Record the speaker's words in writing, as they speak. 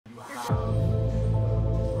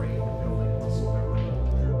brain building muscle memory.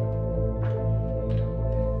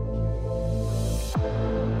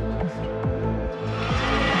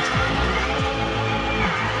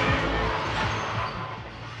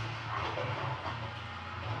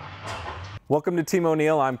 Welcome to Team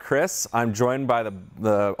O'Neill. I'm Chris. I'm joined by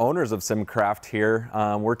the owners of SimCraft here.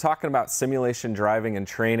 We're talking about simulation driving and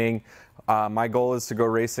training. My goal is to go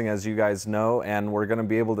racing, as you guys know, and we're going to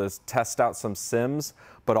be able to test out some sims.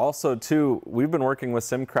 But also, too, we've been working with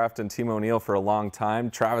SimCraft and Team O'Neill for a long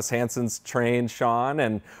time. Travis Hansen's trained Sean,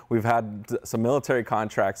 and we've had some military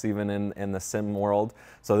contracts even in the sim world.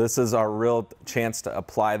 So this is our real chance to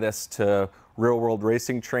apply this to real-world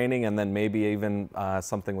racing training, and then maybe even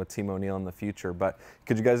something with Team O'Neill in the future. But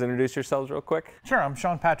could you guys introduce yourselves real quick? Sure, I'm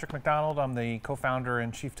Sean Patrick McDonald. I'm the co-founder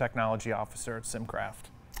and chief technology officer at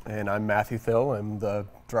SimCraft. And I'm Matthew Thill. I'm the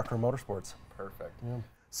director of motorsports. Perfect. Yeah.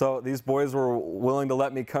 So these boys were willing to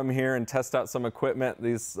let me come here and test out some equipment.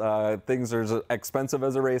 These things are as expensive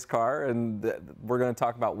as a race car, and we're going to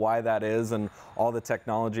talk about why that is and all the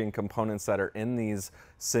technology and components that are in these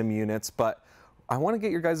sim units. But I want to get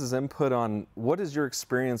your guys' input on what is your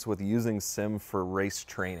experience with using sim for race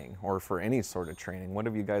training or for any sort of training? What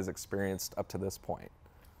have you guys experienced up to this point?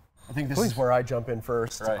 I think this is where I jump in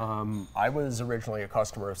first. Right. I was originally a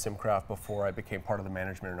customer of SimCraft before I became part of the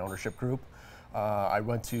management and ownership group. I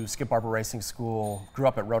went to Skip Arbor Racing School, grew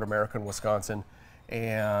up at Road America in Wisconsin,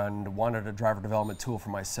 and wanted a driver development tool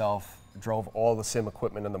for myself. Drove all the sim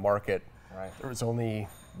equipment in the market. Right. There was only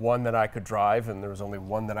one that I could drive, and there was only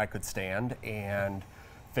one that I could stand, and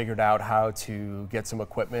figured out how to get some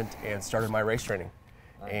equipment and started my race training.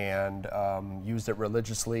 Nice. And used it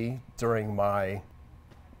religiously during my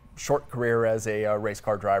short career as a race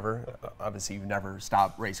car driver. Obviously, you never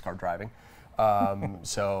stop race car driving.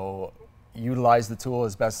 So utilized the tool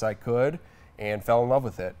as best I could and fell in love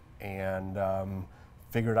with it, and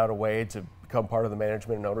figured out a way to become part of the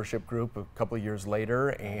management and ownership group a couple of years later,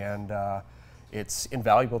 and it's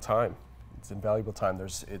invaluable time. It's invaluable time.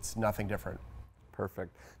 It's nothing different.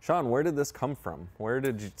 Perfect. Sean, where did this come from? Where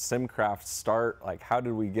did SimCraft start? Like, how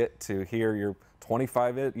did we get to here? You're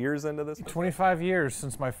 25 years into this? 25 years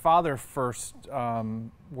since my father first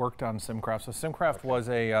worked on SimCraft. So SimCraft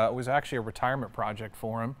was actually a retirement project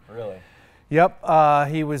for him. Really? Yep.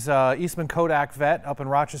 He was Eastman Kodak vet up in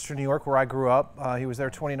Rochester, New York, where I grew up. He was there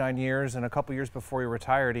 29 years, and a couple years before he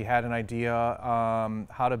retired, he had an idea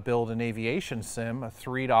how to build an aviation sim, a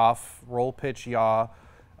 3-off roll pitch yaw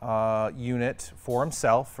unit for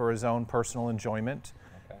himself, for his own personal enjoyment.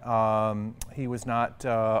 Okay. He was not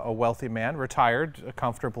a wealthy man, retired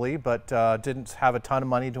comfortably, but didn't have a ton of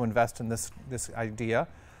money to invest in this idea.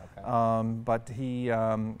 Okay. But he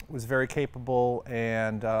was very capable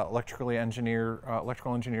and electrical engineer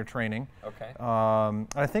training. Okay.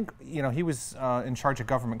 I think he was in charge of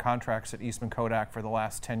government contracts at Eastman Kodak for the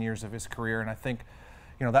last 10 years of his career, and I think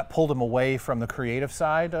that pulled him away from the creative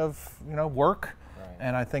side of work.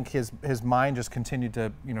 And I think his mind just continued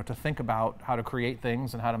to to think about how to create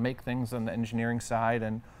things and how to make things on the engineering side.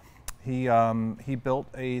 And he built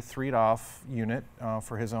a 3-off unit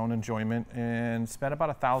for his own enjoyment and spent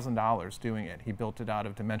about $1,000 doing it. He built it out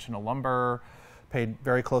of dimensional lumber, paid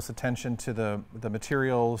very close attention to the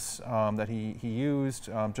materials that he used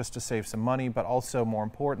just to save some money, but also more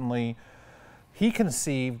importantly, he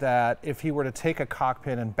conceived that if he were to take a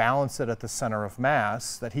cockpit and balance it at the center of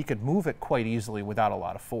mass, that he could move it quite easily without a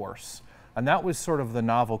lot of force. And that was sort of the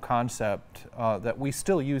novel concept that we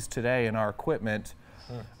still use today in our equipment.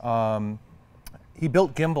 He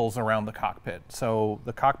built gimbals around the cockpit. So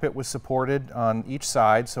the cockpit was supported on each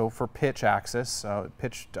side, so for pitch axis, it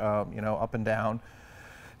pitched up and down.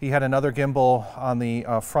 He had another gimbal on the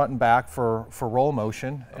front and back for roll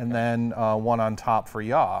motion, okay, and then one on top for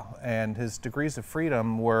yaw. And his degrees of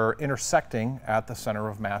freedom were intersecting at the center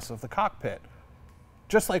of mass of the cockpit,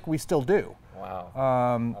 just like we still do.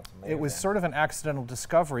 Wow. That's amazing. It was sort of an accidental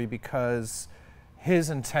discovery because his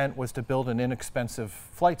intent was to build an inexpensive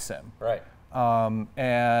flight sim. Right.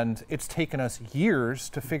 And it's taken us years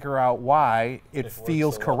to figure out why it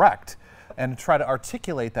feels so correct and try to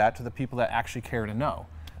articulate that to the people that actually care to know.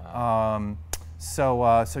 Wow.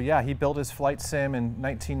 So yeah, he built his flight sim in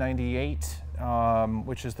 1998,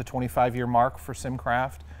 which is the 25-year mark for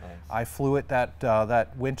SimCraft. Nice. I flew it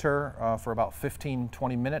that winter for about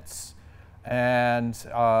 15-20 minutes, and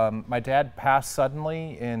my dad passed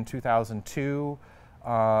suddenly in 2002.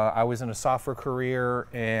 I was in a software career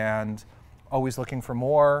and always looking for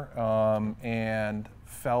more, and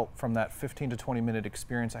felt from that 15 to 20 minute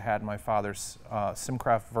experience I had in my father's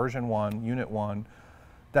SimCraft version 1, unit 1,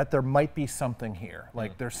 that there might be something here.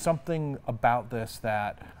 Like there's something about this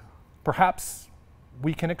that perhaps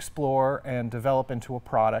we can explore and develop into a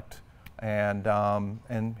product, and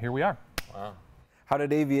here we are. Wow. How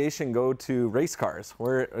did aviation go to race cars?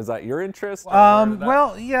 Where is that your interest?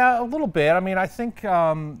 Well, yeah, a little bit. I mean, I think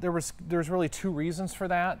there's really two reasons for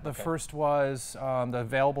that. The first was the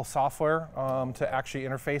available software to actually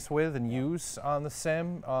interface with and use on the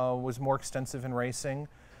sim was more extensive in racing.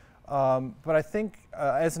 But I think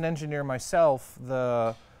as an engineer myself,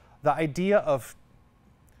 the idea of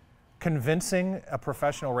convincing a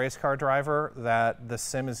professional race car driver that the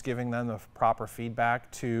sim is giving them the proper feedback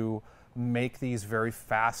to make these very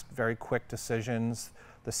fast, very quick decisions,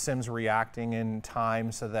 the sim's reacting in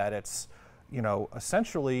time so that it's, you know,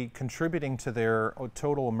 essentially contributing to their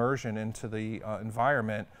total immersion into the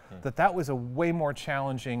environment, that was a way more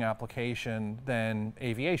challenging application than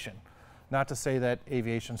aviation. Not to say that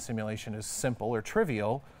aviation simulation is simple or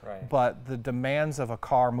trivial, but the demands of a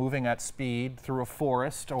car moving at speed through a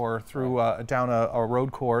forest or through down a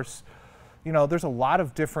road course, you know, there's a lot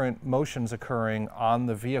of different motions occurring on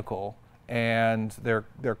the vehicle, and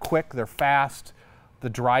they're quick, they're fast. The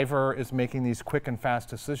driver is making these quick and fast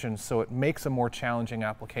decisions, so it makes a more challenging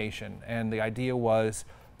application. And the idea was,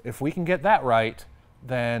 if we can get that right,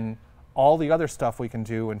 then all the other stuff we can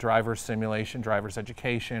do in driver's simulation, driver's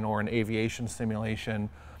education, or in aviation simulation,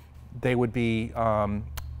 they would be,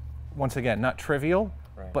 once again, not trivial,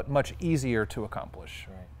 but much easier to accomplish.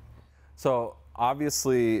 So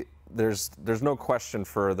obviously, there's no question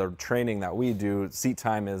for the training that we do, seat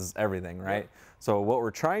time is everything, right? So what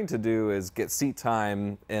we're trying to do is get seat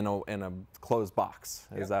time in a closed box.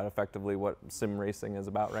 Is that effectively what sim racing is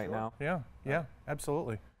about right now? Yeah,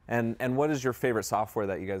 absolutely. And what is your favorite software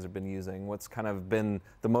that you guys have been using? What's kind of been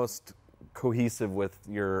the most cohesive with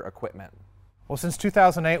your equipment? Well, since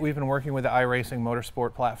 2008, we've been working with the iRacing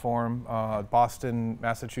motorsport platform, Boston,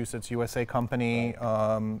 Massachusetts, USA company.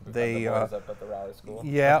 They up at the rally school.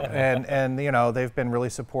 Yeah, and you know, they've been really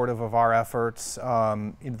supportive of our efforts.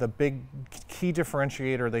 The big key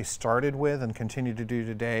differentiator they started with and continue to do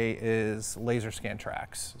today is laser scan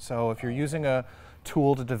tracks. So if you're using a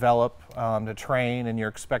tool to develop, to train, and you're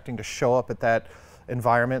expecting to show up at that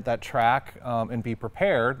environment, that track, and be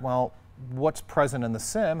prepared, well, what's present in the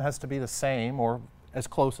sim has to be the same or as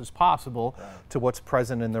close as possible to what's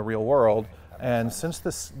present in the real world. And since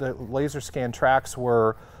the laser scan tracks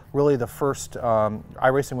were really the first,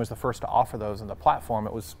 iRacing was the first to offer those in the platform,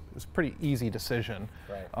 it was a pretty easy decision.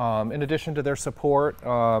 In addition to their support,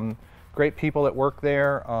 great people that work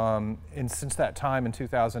there, and since that time in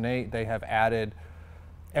 2008, they have added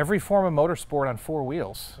every form of motorsport on 4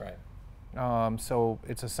 wheels. So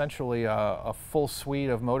it's essentially a full suite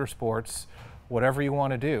of motorsports, whatever you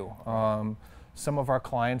want to do. Some of our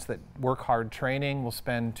clients that work hard training will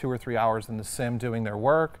spend 2 or 3 hours in the sim doing their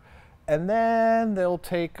work, and then they'll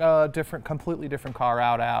take a completely different car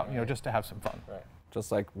out, you know, just to have some fun. Just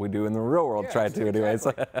like we do in the real world, try to anyways.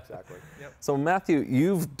 Exactly. So Matthew,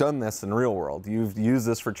 you've done this in real world. You've used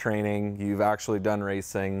this for training. You've actually done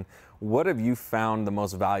racing. What have you found the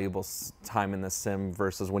most valuable time in the sim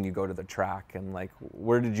versus when you go to the track? And like,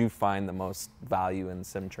 where did you find the most value in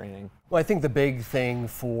sim training? Well, I think the big thing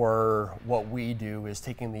for what we do is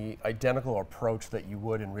taking the identical approach that you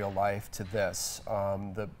would in real life to this.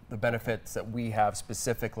 The benefits that we have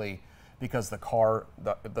specifically because the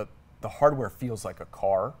hardware feels like a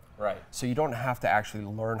car. So you don't have to actually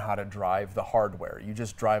learn how to drive the hardware. You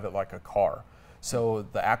just drive it like a car. So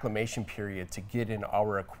the acclimation period to get in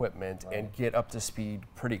our equipment and get up to speed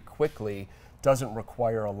pretty quickly doesn't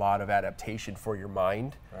require a lot of adaptation for your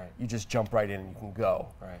mind. You just jump right in and you can go.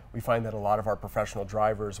 We find that a lot of our professional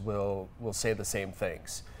drivers will say the same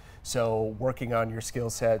things. So working on your skill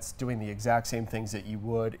sets, doing the exact same things that you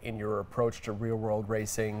would in your approach to real world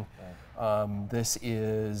racing. This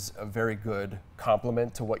is a very good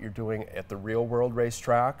complement to what you're doing at the real world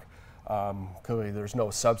racetrack. Clearly there's no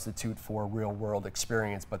substitute for real world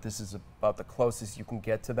experience, but this is about the closest you can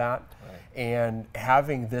get to that. And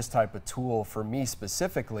having this type of tool for me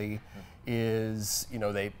specifically is, you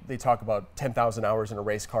know, they talk about 10,000 hours in a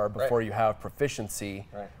race car before you have proficiency.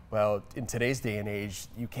 Well, in today's day and age,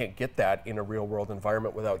 you can't get that in a real world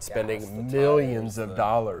environment without spending millions of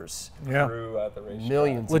dollars. Millions of dollars.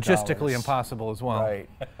 Logistically impossible as well.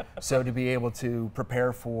 So to be able to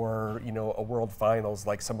prepare for, you know, a world finals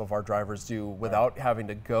like some of our drivers do without having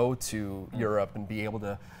to go to Europe and be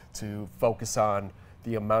able to focus on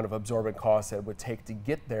the amount of absorbent costs that it would take to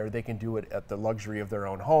get there, they can do it at the luxury of their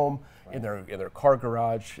own home, in their car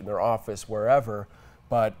garage, in their office, wherever.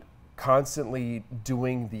 But constantly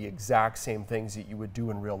doing the exact same things that you would do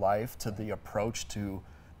in real life to the approach to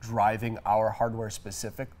driving our hardware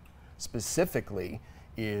specifically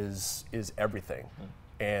is everything.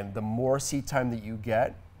 And the more seat time that you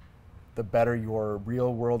get, the better your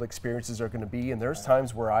real world experiences are going to be. And there's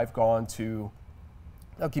times where I've gone to,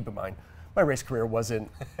 now keep in mind, my race career wasn't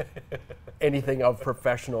anything of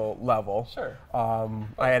professional level. Sure.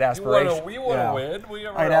 I had aspirations. We want to win.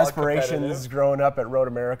 I had aspirations growing up at Road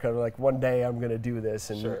America. Like one day I'm going to do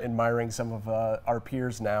this, and admiring some of our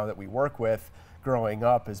peers now that we work with. Growing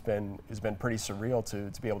up has been pretty surreal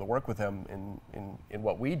to be able to work with them in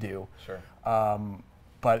what we do. Sure.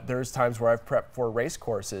 But there's times where I've prepped for race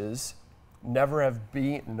courses, never have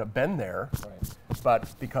been there,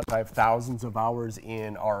 but because I have thousands of hours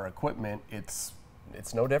in our equipment, it's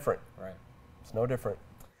no different. Right. It's no different.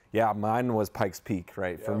 Yeah, mine was Pikes Peak,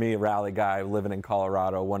 right? For me, a rally guy living in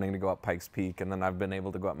Colorado, wanting to go up Pikes Peak, and then I've been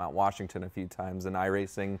able to go up Mount Washington a few times, and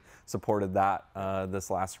iRacing supported that this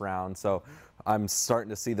last round. So I'm starting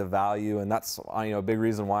to see the value, and that's a big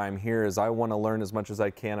reason why I'm here is I want to learn as much as I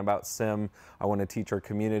can about sim. I want to teach our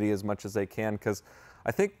community as much as I can, because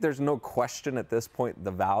I think there's no question at this point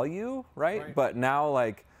the value, right? But now,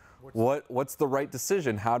 like, what's the right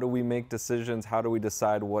decision? How do we make decisions? How do we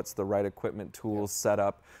decide what's the right equipment, tools,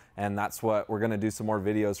 setup? And that's what we're going to do some more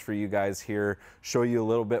videos for you guys here, show you a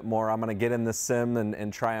little bit more. I'm going to get in the sim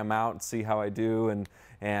and try them out and see how I do.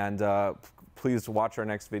 And please watch our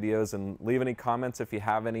next videos and leave any comments if you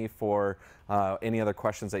have any for any other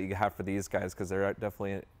questions that you have for these guys, because they're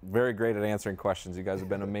definitely very great at answering questions. You guys have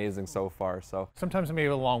been amazing so far. So sometimes it may be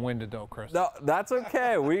a long-winded though, Chris. No, that's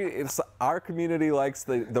okay. Our community likes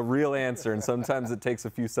the real answer, and sometimes it takes a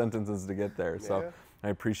few sentences to get there. So I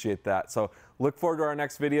appreciate that. So look forward to our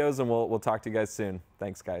next videos, and we'll talk to you guys soon.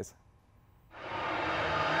 Thanks, guys.